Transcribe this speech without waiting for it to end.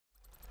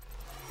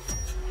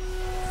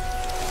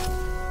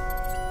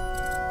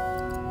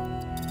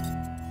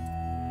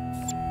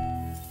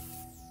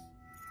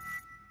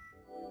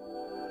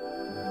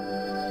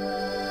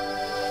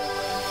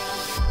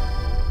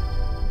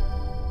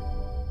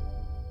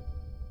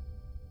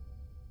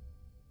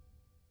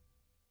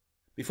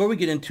Before we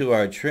get into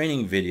our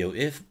training video,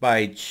 if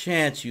by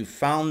chance you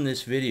found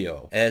this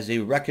video as a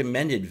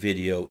recommended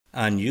video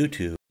on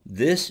YouTube,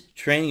 this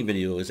training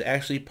video is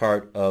actually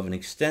part of an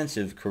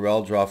extensive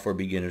CorelDRAW for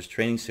Beginners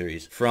training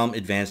series from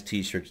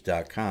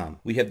AdvancedTshirts.com.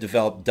 We have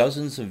developed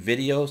dozens of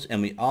videos,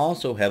 and we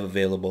also have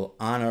available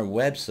on our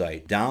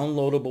website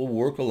downloadable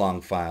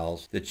work-along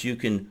files that you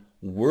can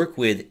work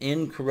with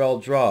in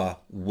CorelDRAW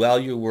while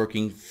you're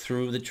working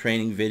through the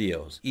training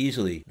videos.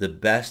 Easily the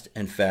best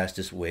and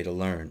fastest way to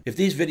learn. If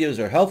these videos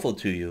are helpful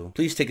to you,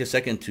 please take a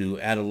second to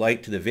add a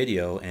like to the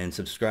video and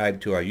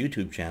subscribe to our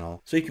YouTube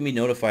channel so you can be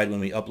notified when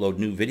we upload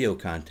new video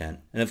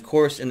content. And of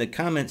course, in the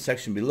comment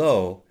section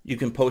below, you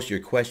can post your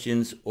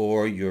questions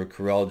or your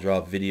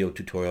CorelDRAW video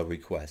tutorial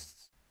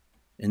requests.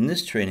 In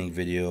this training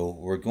video,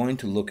 we're going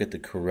to look at the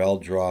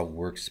CorelDRAW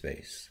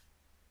Workspace.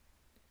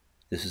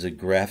 This is a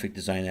graphic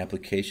design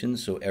application,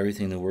 so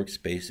everything in the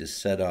workspace is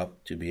set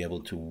up to be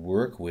able to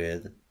work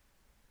with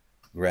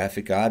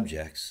graphic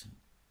objects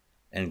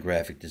and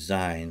graphic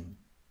design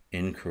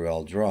in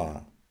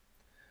CorelDRAW.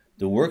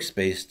 The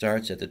workspace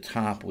starts at the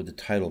top with the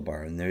title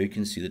bar, and there you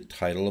can see the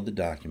title of the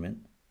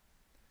document.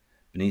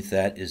 Beneath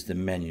that is the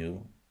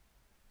menu,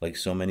 like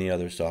so many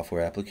other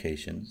software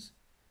applications.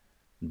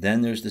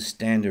 Then there's the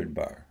standard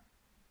bar.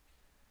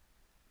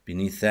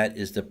 Beneath that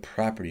is the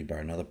property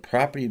bar. Now the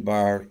property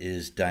bar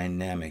is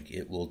dynamic.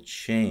 It will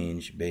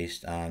change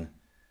based on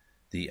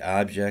the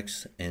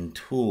objects and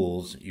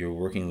tools you're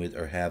working with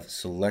or have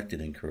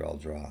selected in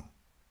CorelDRAW.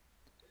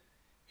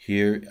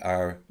 Here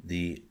are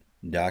the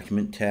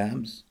document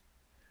tabs.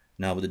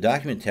 Now with the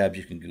document tabs,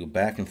 you can go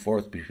back and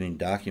forth between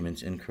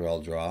documents in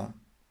CorelDRAW.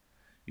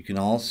 You can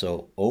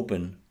also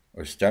open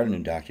or start a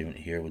new document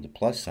here with the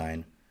plus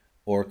sign,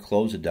 or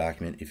close a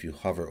document if you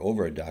hover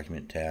over a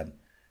document tab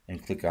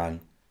and click on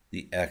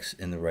the X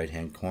in the right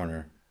hand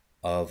corner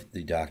of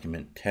the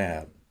document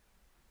tab.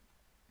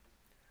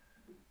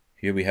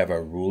 Here we have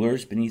our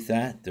rulers beneath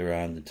that. They're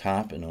on the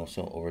top and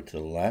also over to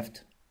the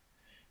left.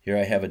 Here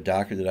I have a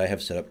docker that I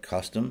have set up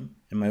custom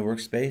in my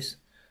workspace.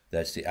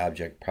 That's the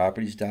object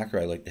properties docker.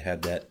 I like to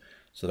have that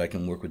so that I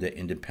can work with it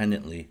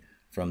independently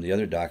from the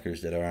other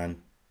dockers that are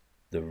on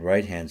the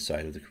right hand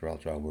side of the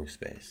CorelDRAW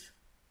workspace.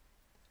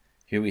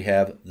 Here we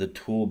have the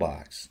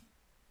toolbox.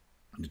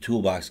 The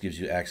toolbox gives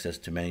you access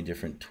to many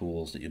different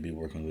tools that you'll be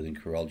working with in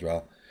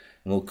CorelDRAW.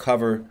 And we'll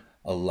cover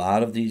a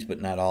lot of these,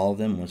 but not all of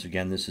them. Once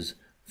again, this is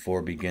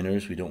for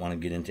beginners. We don't want to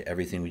get into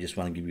everything. We just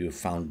want to give you a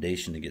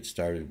foundation to get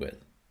started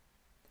with.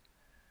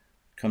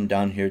 Come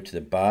down here to the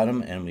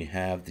bottom, and we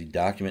have the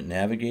document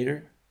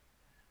navigator.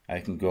 I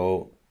can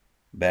go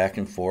back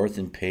and forth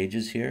in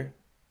pages here,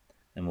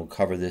 and we'll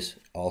cover this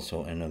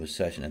also in another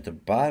session. At the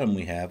bottom,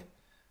 we have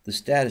the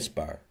status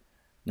bar.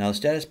 Now the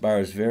status bar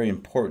is very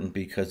important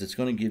because it's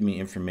going to give me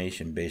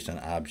information based on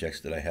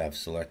objects that I have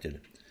selected.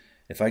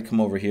 If I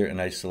come over here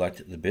and I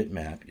select the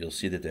bitmap, you'll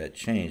see that that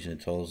changed, and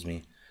it tells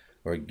me,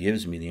 or it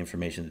gives me the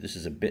information that this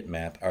is a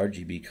bitmap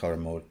RGB color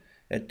mode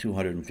at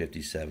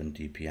 257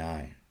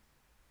 dpi.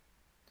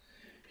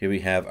 Here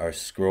we have our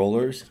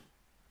scrollers,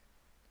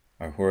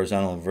 our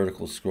horizontal and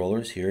vertical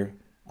scrollers here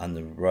on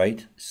the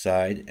right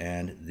side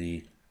and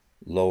the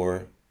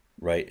lower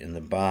right in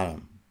the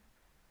bottom.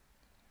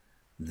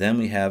 Then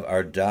we have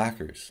our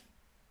dockers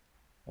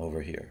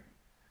over here,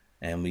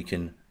 and we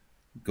can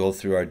go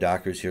through our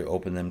dockers here,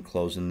 open them,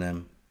 closing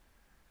them,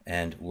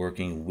 and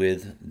working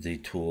with the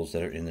tools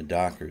that are in the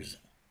dockers.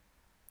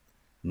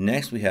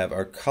 Next we have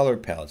our color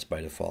palettes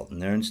by default,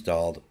 and they're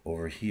installed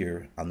over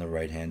here on the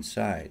right hand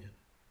side.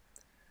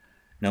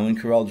 Now in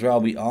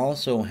CorelDRAW we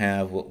also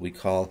have what we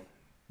call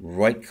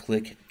right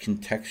click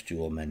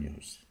contextual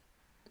menus,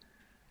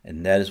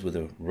 and that is with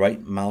a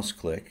right mouse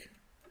click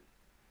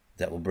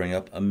that will bring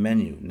up a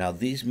menu. Now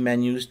these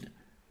menus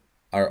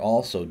are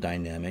also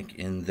dynamic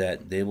in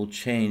that they will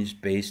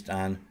change based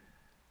on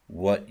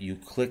what you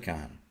click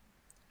on.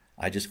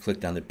 I just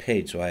clicked on the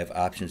page, so I have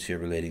options here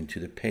relating to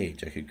the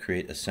page. I could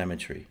create a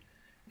symmetry,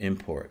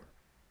 import,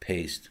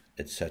 paste,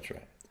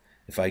 etc.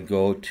 If I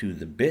go to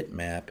the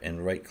bitmap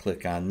and right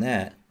click on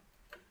that,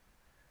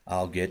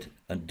 I'll get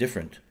a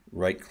different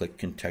right click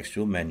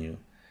contextual menu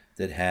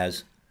that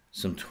has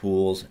some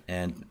tools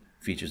and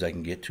features I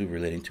can get to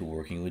relating to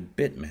working with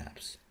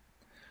bitmaps.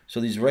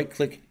 So these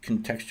right-click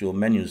contextual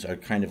menus are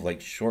kind of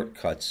like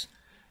shortcuts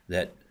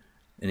that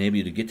enable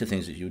you to get to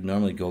things that you would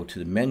normally go to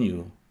the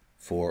menu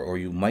for, or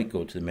you might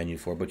go to the menu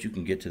for, but you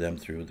can get to them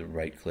through the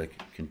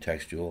right-click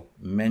contextual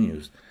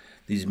menus.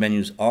 These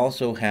menus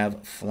also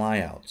have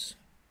flyouts.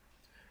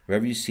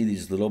 Wherever you see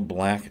these little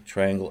black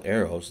triangle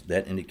arrows,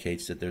 that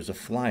indicates that there's a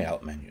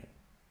flyout menu.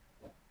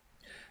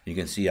 You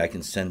can see I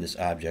can send this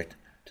object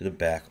to the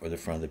back or the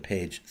front of the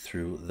page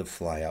through the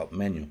flyout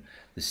menu.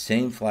 The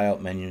same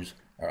flyout menus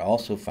are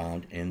also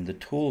found in the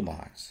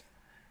toolbox.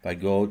 If I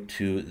go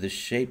to the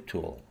shape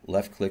tool,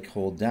 left click,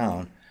 hold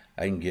down,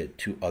 I can get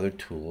to other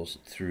tools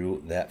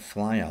through that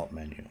flyout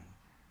menu.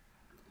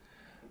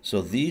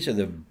 So these are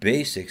the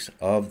basics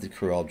of the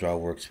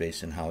CorelDRAW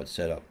workspace and how it's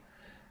set up.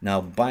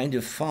 Now by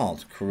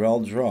default,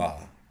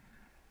 CorelDRAW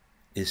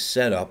is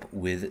set up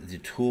with the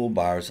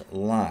toolbars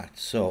locked.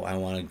 So I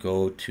want to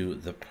go to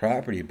the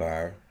property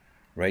bar,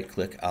 right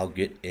click, I'll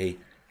get a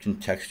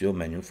contextual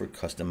menu for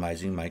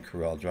customizing my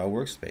CorelDRAW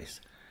workspace,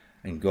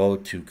 and go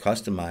to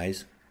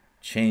customize,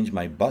 change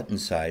my button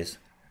size,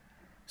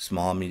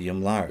 small,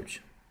 medium,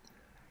 large.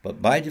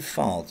 But by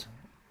default,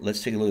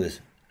 let's take a look at this,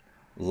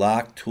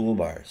 lock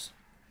toolbars.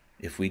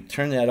 If we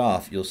turn that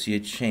off, you'll see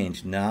it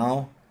change.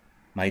 Now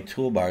my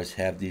toolbars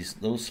have these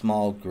little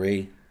small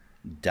gray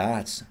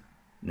dots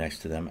next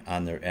to them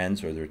on their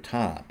ends or their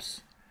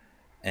tops,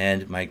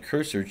 and my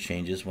cursor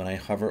changes when I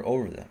hover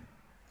over them.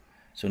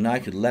 So now I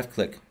could left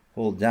click,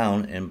 hold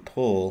down, and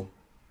pull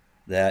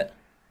that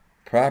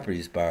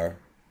properties bar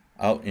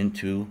out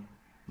into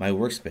my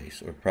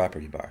workspace or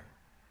property bar.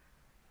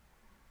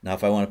 Now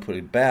if I want to put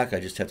it back, I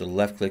just have to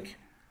left click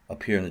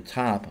up here in the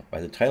top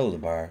by the title of the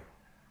bar,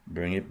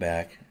 bring it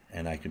back,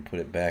 and I can put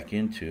it back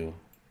into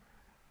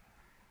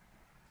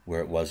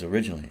where it was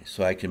originally.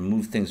 So I can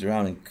move things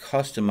around and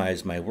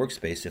customize my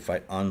workspace if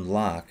I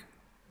unlock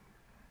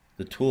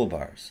the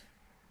toolbars.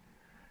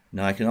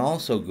 Now I can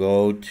also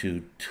go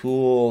to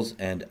Tools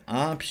and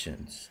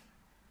Options,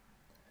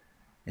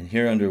 and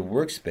here under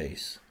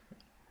Workspace,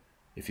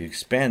 if you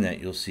expand that,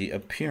 you'll see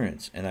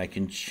Appearance, and I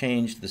can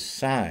change the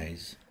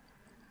size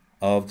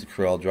of the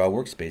CorelDRAW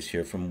workspace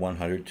here from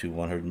 100 to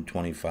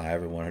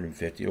 125 or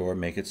 150, or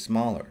make it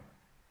smaller.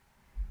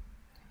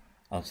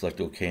 I'll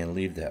select OK and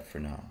leave that for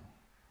now.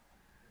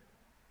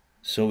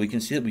 So we can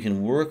see that we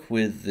can work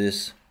with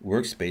this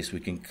workspace, we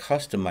can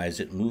customize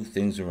it, move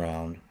things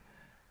around,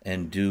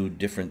 and do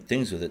different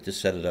things with it to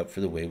set it up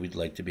for the way we'd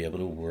like to be able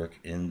to work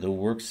in the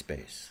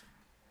workspace.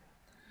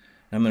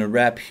 I'm going to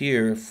wrap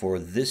here for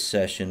this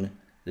session.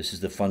 This is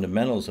the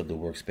fundamentals of the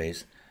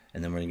workspace,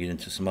 and then we're going to get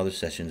into some other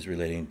sessions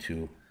relating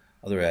to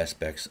other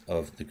aspects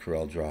of the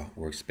CorelDRAW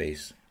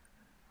workspace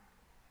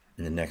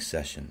in the next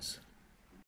sessions.